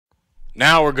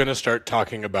Now we're going to start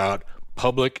talking about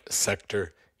public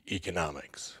sector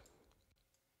economics.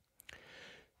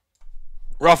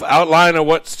 Rough outline of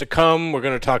what's to come. We're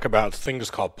going to talk about things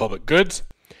called public goods.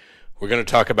 We're going to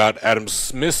talk about Adam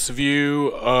Smith's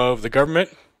view of the government.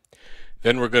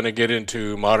 Then we're going to get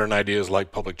into modern ideas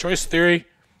like public choice theory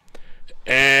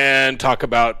and talk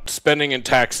about spending and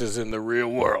taxes in the real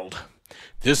world.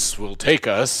 This will take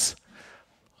us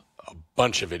a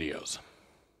bunch of videos.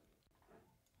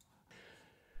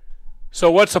 So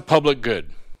what's a public good?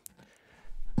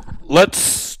 Let's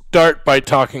start by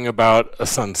talking about a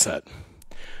sunset.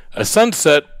 A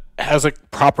sunset has a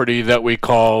property that we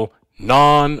call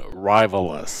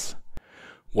non-rivalous.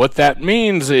 What that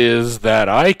means is that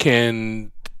I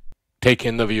can take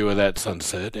in the view of that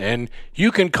sunset, and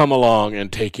you can come along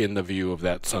and take in the view of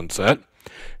that sunset,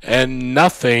 and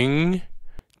nothing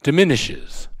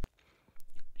diminishes.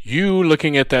 You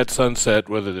looking at that sunset,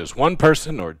 whether there's one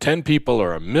person or 10 people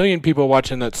or 1,000,000 people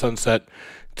watching that sunset,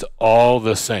 it's all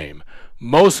the same.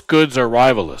 Most goods are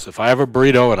rivalous. If I have a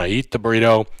burrito and I eat the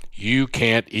burrito, you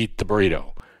can't eat the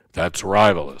burrito. That's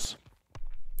rivalous.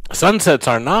 Sunsets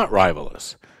are not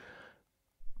rivalous.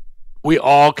 We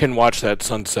all can watch that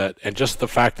sunset, and just the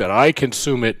fact that I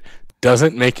consume it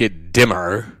doesn't make it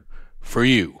dimmer for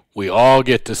you. We all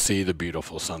get to see the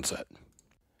beautiful sunset.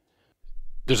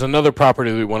 There's another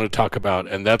property we want to talk about,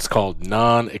 and that's called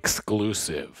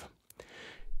non-exclusive.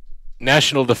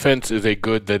 National defense is a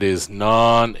good that is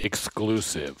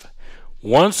non-exclusive.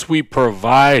 Once we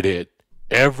provide it,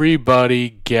 everybody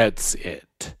gets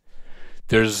it.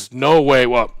 There's no way,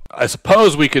 well, I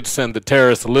suppose we could send the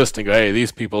terrorists a list and go, hey,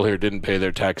 these people here didn't pay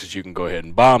their taxes, you can go ahead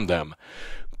and bomb them.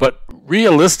 But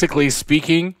realistically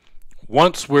speaking,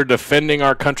 once we're defending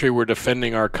our country,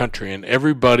 and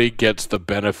everybody gets the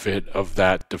benefit of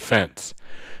that defense.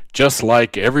 Just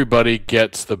like everybody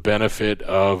gets the benefit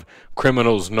of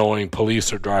criminals knowing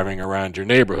police are driving around your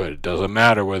neighborhood. It doesn't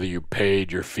matter whether you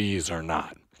paid your fees or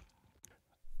not.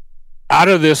 Out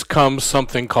of this comes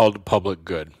something called public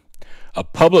good. A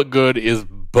public good is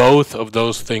both of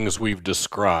those things we've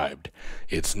described.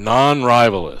 It's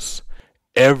non-rivalous.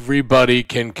 Everybody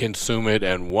can consume it,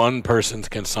 and one person's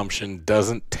consumption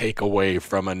doesn't take away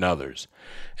from another's.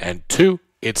 And two,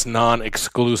 it's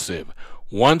non-exclusive.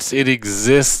 Once it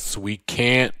exists, we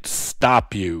can't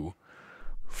stop you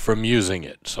from using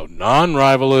it. So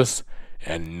non-rivalous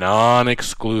and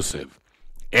non-exclusive.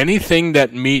 Anything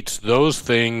that meets those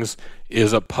things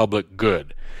is a public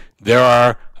good. There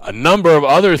are a number of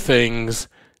other things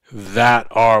that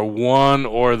are one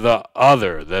or the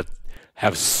other, that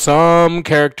have some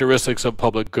characteristics of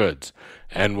public goods,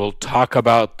 and we'll talk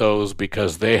about those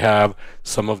because they have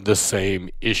some of the same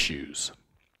issues.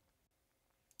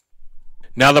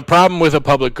 Now, the problem with a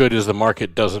public good is the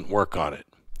market doesn't work on it.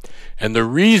 And the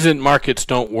reason markets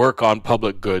don't work on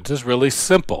public goods is really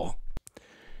simple.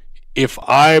 If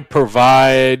I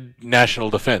provide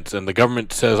national defense and the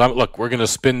government says, look, we're going to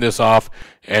spin this off,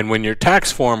 and when your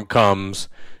tax form comes,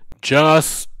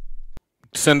 just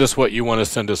send us what you want to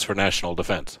send us for national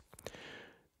defense.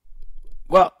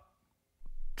 Well,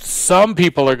 some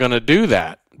people are going to do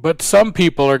that, but some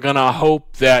people are going to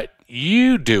hope that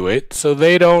you do it so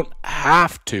they don't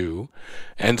have to,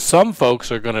 and some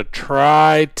folks are going to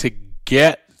try to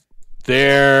get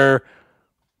their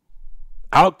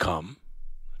outcome,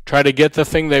 try to get the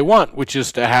thing they want, which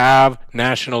is to have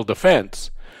national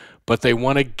defense, but they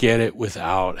want to get it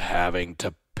without having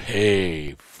to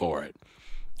pay for it.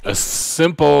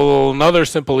 Another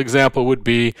simple example would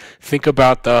be, think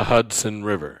about the Hudson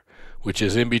River, which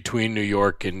is in between New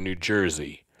York and New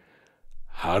Jersey.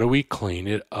 How do we clean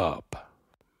it up?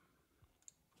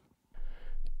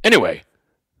 Anyway,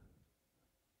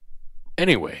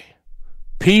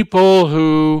 people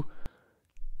who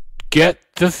get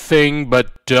the thing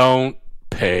but don't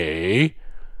pay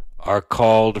are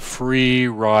called free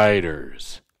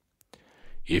riders.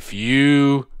 If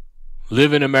you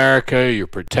live in America, you're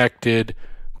protected,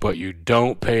 but you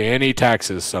don't pay any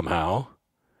taxes somehow,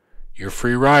 you're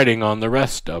free riding on the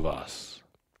rest of us.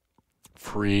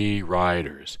 Free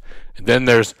riders. And then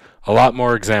there's a lot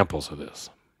more examples of this.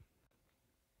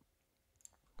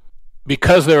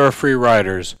 Because there are free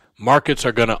riders, markets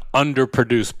are going to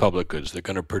underproduce public goods. They're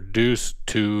going to produce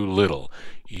too little.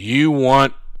 You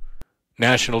want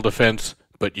national defense,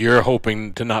 but you're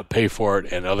hoping to not pay for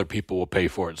it, and other people will pay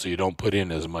for it, so you don't put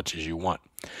in as much as you want.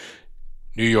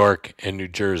 New York and New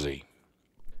Jersey.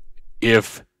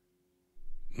 If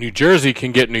New Jersey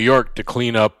can get New York to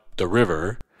clean up the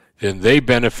river, then they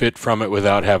benefit from it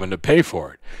without having to pay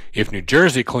for it. If New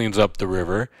Jersey cleans up the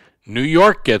river, New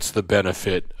York gets the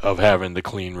benefit of having the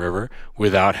clean river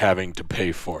without having to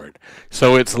pay for it.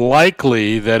 So it's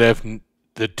likely that if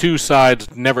the two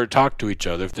sides never talk to each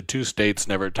other, if the two states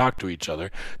never talk to each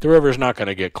other, the river's not going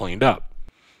to get cleaned up.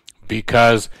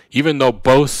 Because even though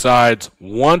both sides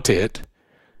want it,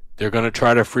 they're going to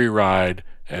try to free ride,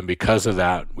 and because of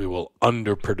that, we will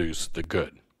underproduce the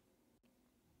good.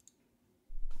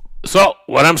 So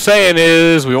what I'm saying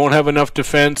is we won't have enough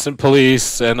defense and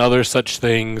police and other such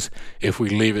things if we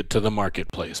leave it to the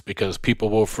marketplace, because people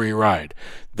will free ride.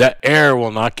 The air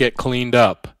will not get cleaned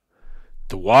up.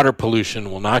 The water pollution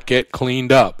will not get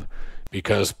cleaned up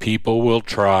because people will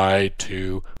try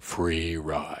to free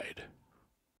ride.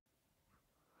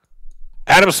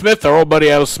 Adam Smith, our old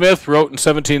buddy Adam Smith, wrote in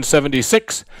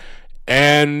 1776,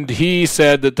 and he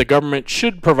said that the government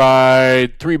should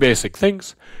provide three basic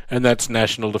things, and that's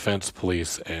national defense,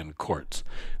 police, and courts.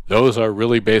 Those are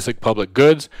really basic public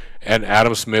goods, and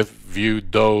Adam Smith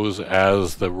viewed those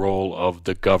as the role of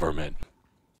the government.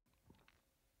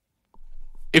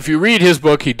 If you read his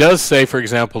book, he does say, for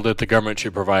example, that the government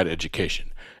should provide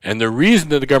education. And the reason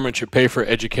that the government should pay for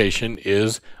education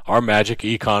is our magic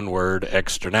econ word,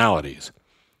 externalities.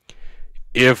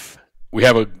 If we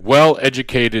have a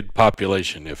well-educated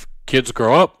population, if kids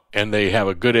grow up and they have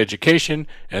a good education,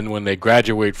 and when they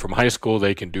graduate from high school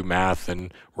they can do math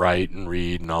and write and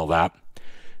read and all that,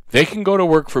 they can go to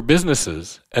work for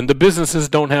businesses, and the businesses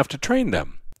don't have to train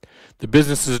them. The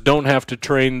businesses don't have to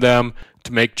train them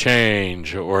to make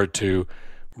change or to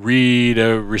read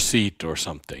a receipt or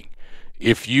something.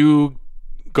 If you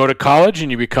go to college and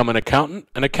you become an accountant,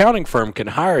 an accounting firm can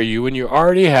hire you and you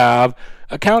already have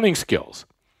accounting skills.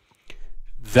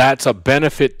 That's a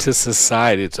benefit to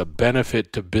society. It's a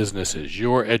benefit to businesses.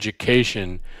 Your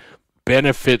education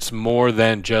benefits more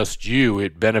than just you.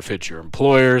 It benefits your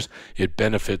employers. It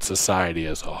benefits society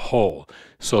as a whole.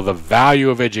 So the value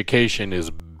of education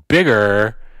is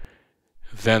bigger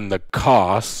than the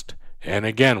cost. And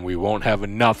again, we won't have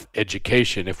enough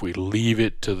education if we leave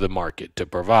it to the market to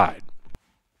provide.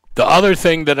 The other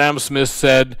thing that Adam Smith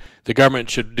said the government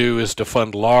should do is to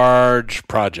fund large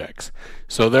projects.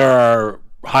 So there are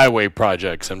highway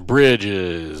projects and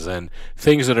bridges and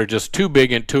things that are just too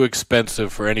big and too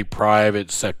expensive for any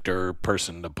private sector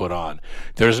person to put on.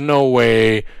 There's no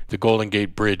way the Golden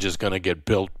Gate Bridge is going to get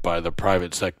built by the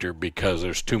private sector because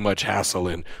there's too much hassle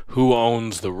in who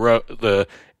owns the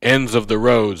ends of the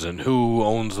roads and who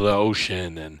owns the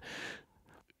ocean. And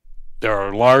there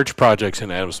are large projects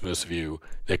in Adam Smith's view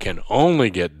that can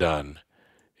only get done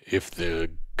if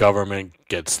the government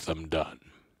gets them done.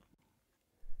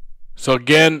 So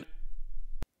again,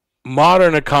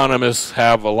 modern economists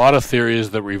have a lot of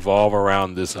theories that revolve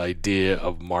around this idea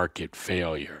of market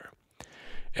failure.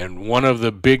 And one of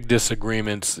the big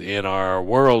disagreements in our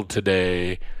world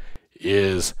today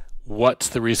is what's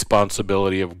the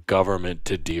responsibility of government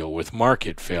to deal with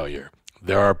market failure?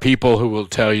 There are people who will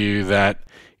tell you that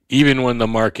even when the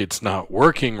market's not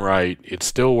working right, it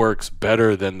still works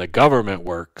better than the government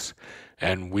works,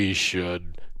 and we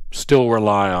should still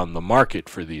rely on the market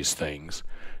for these things.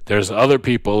 There's other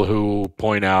people who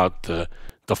point out the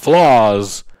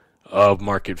flaws of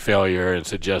market failure and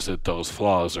suggest that those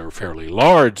flaws are fairly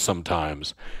large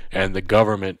sometimes, and the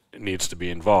government needs to be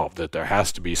involved, that there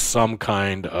has to be some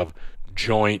kind of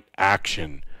joint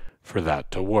action for that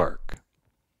to work.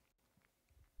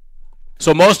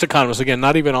 So most economists, again,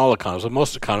 not even all economists, but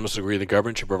most economists agree the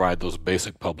government should provide those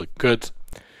basic public goods.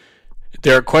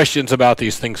 There are questions about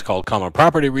these things called common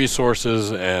property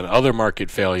resources and other market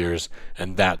failures,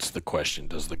 and that's the question.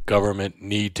 Does the government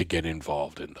need to get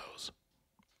involved in those?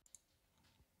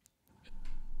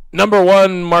 Number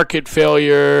one market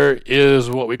failure is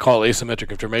what we call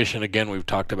asymmetric information. Again, we've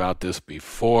talked about this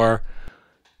before.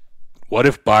 What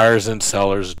if buyers and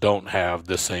sellers don't have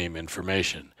the same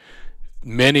information?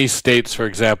 Many states, for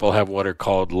example, have what are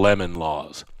called lemon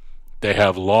laws. They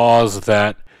have laws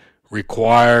that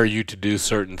require you to do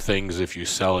certain things if you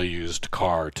sell a used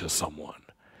car to someone.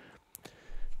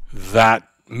 That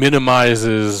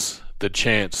minimizes the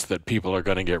chance that people are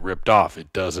going to get ripped off.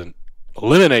 It doesn't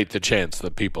eliminate the chance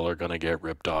that people are going to get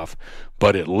ripped off,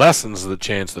 but it lessens the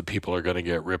chance that people are going to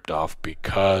get ripped off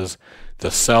because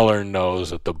the seller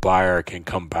knows that the buyer can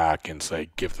come back and say,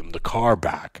 give them the car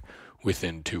back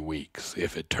within 2 weeks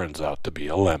if it turns out to be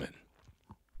a lemon.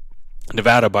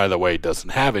 Nevada, by the way, doesn't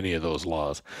have any of those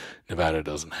laws. Nevada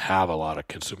doesn't have a lot of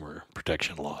consumer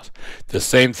protection laws. The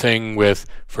same thing with,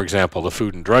 for example, the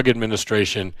Food and Drug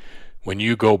Administration. When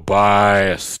you go buy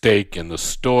a steak in the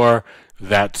store,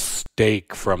 that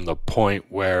steak from the point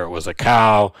where it was a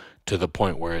cow to the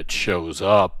point where it shows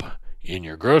up in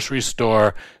your grocery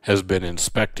store has been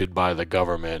inspected by the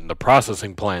government, and the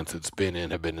processing plants it's been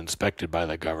in have been inspected by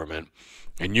the government,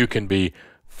 and you can be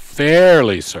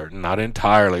fairly certain, not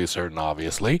entirely certain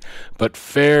obviously, but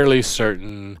fairly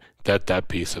certain that that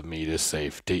piece of meat is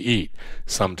safe to eat.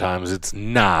 Sometimes it's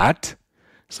not.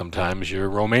 Sometimes your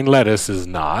romaine lettuce is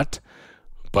not.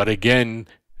 But again,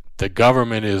 the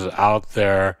government is out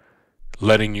there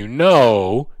letting you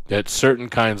know that certain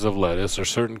kinds of lettuce or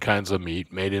certain kinds of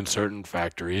meat made in certain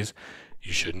factories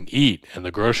you shouldn't eat. And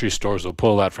the grocery stores will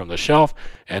pull that from the shelf,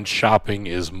 and shopping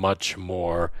is much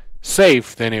more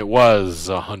safe than it was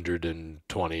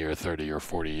 120 or 30 or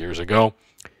 40 years ago.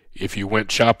 If you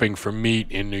went shopping for meat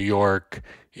in New York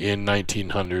in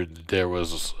 1900, there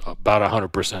was about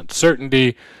 100%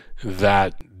 certainty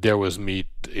that there was meat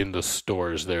in the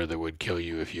stores there that would kill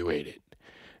you if you ate it.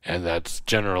 And that's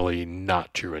generally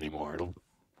not true anymore. It'll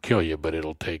kill you, but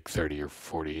it'll take 30 or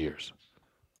 40 years.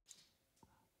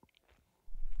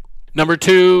 Number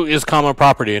 2 is common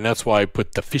property, and that's why I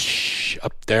put the fish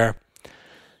up there.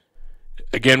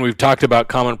 Again, we've talked about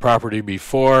common property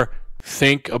before.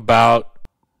 Think about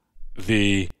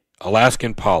the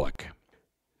Alaskan pollock.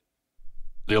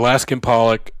 The Alaskan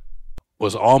pollock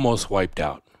was almost wiped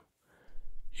out.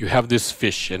 You have this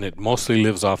fish, and it mostly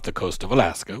lives off the coast of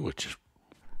Alaska, which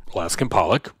Alaskan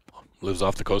pollock lives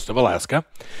off the coast of Alaska.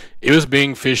 It was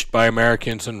being fished by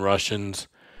Americans and Russians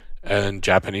and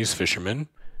Japanese fishermen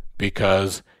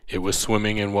because it was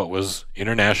swimming in what was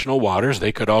international waters.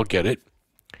 They could all get it.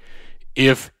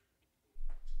 If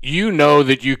you know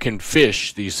that you can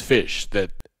fish these fish,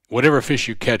 that whatever fish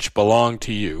you catch belong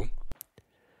to you,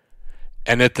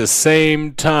 and at the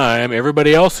same time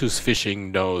everybody else who's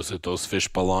fishing knows that those fish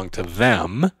belong to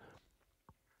them,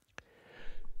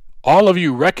 all of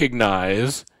you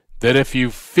recognize that if you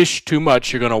fish too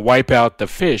much, you're going to wipe out the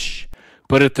fish.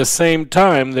 But at the same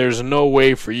time, there's no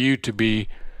way for you to be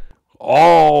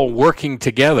all working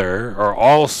together or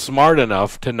all smart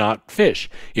enough to not fish.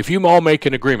 If you all make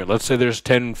an agreement, let's say there's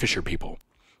 10 fisher people,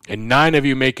 and 9 of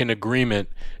you make an agreement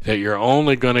that you're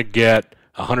only going to get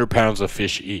 100 pounds of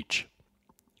fish each.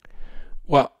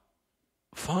 Well,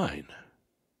 fine.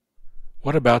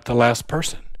 What about the last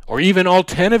person? Or even all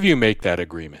 10 of you make that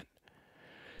agreement.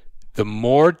 The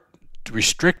more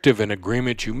restrictive an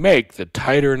agreement you make, the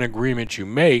tighter an agreement you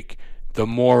make, the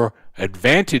more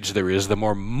advantage there is, the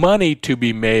more money to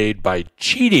be made by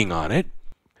cheating on it,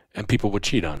 and people would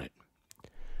cheat on it.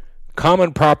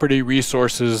 Common property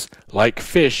resources like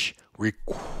fish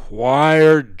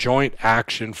require joint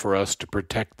action for us to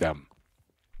protect them.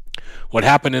 What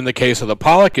happened in the case of the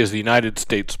pollock is the United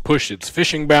States pushed its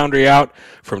fishing boundary out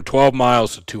from 12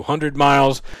 miles to 200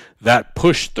 miles. That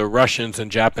pushed the Russians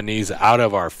and Japanese out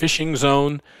of our fishing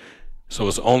zone, so it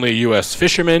was only U.S.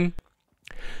 fishermen.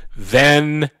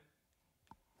 Then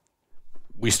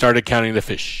we started counting the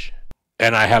fish,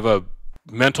 and I have a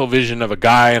mental vision of a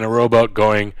guy in a rowboat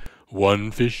going,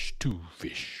 1 fish, 2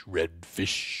 fish, red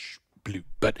fish, blue.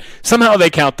 But somehow they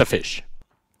count the fish.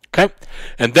 Okay?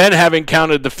 And then having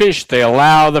counted the fish, they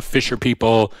allow the fisher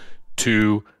people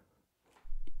to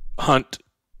hunt,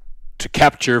 to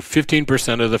capture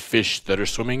 15% of the fish that are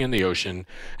swimming in the ocean.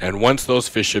 And once those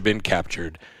fish have been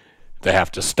captured, they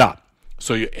have to stop.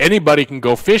 So anybody can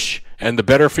go fish, and the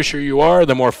better fisher you are,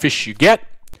 the more fish you get.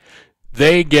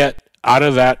 They get out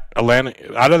of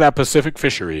that Pacific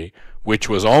fishery, which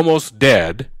was almost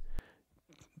dead.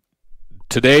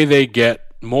 Today they get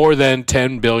more than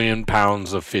 10 billion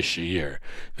pounds of fish a year.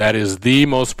 That is the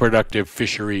most productive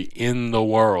fishery in the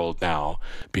world now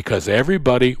because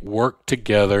everybody worked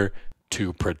together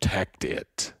to protect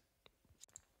it.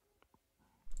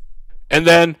 And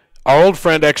then our old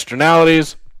friend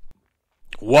externalities.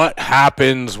 What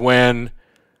happens when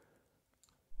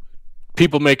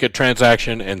people make a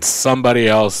transaction and somebody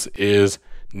else is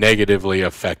negatively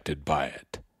affected by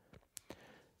it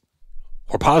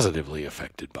or positively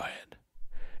affected by it?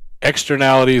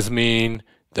 Externalities mean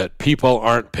that people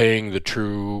aren't paying the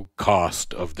true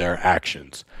cost of their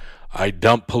actions. I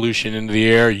dump pollution into the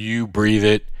air, you breathe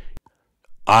it.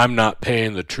 I'm not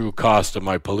paying the true cost of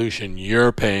my pollution.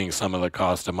 You're paying some of the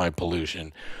cost of my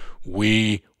pollution.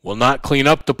 We will not clean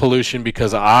up the pollution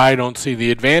because I don't see the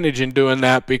advantage in doing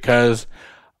that because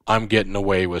I'm getting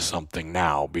away with something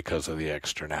now because of the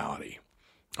externality.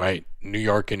 Right? New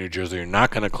York and New Jersey are not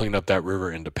going to clean up that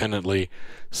river independently.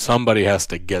 Somebody has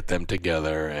to get them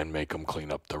together and make them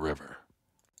clean up the river.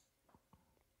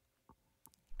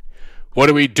 What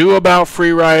do we do about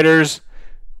free riders?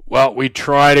 Well, we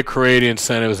try to create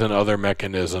incentives and other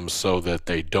mechanisms so that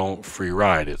they don't free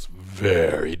ride. It's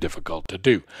very difficult to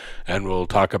do. And we'll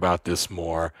talk about this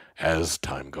more as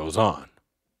time goes on.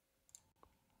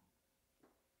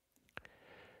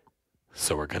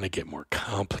 So we're going to get more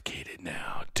complicated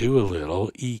now. Do a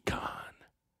little econ.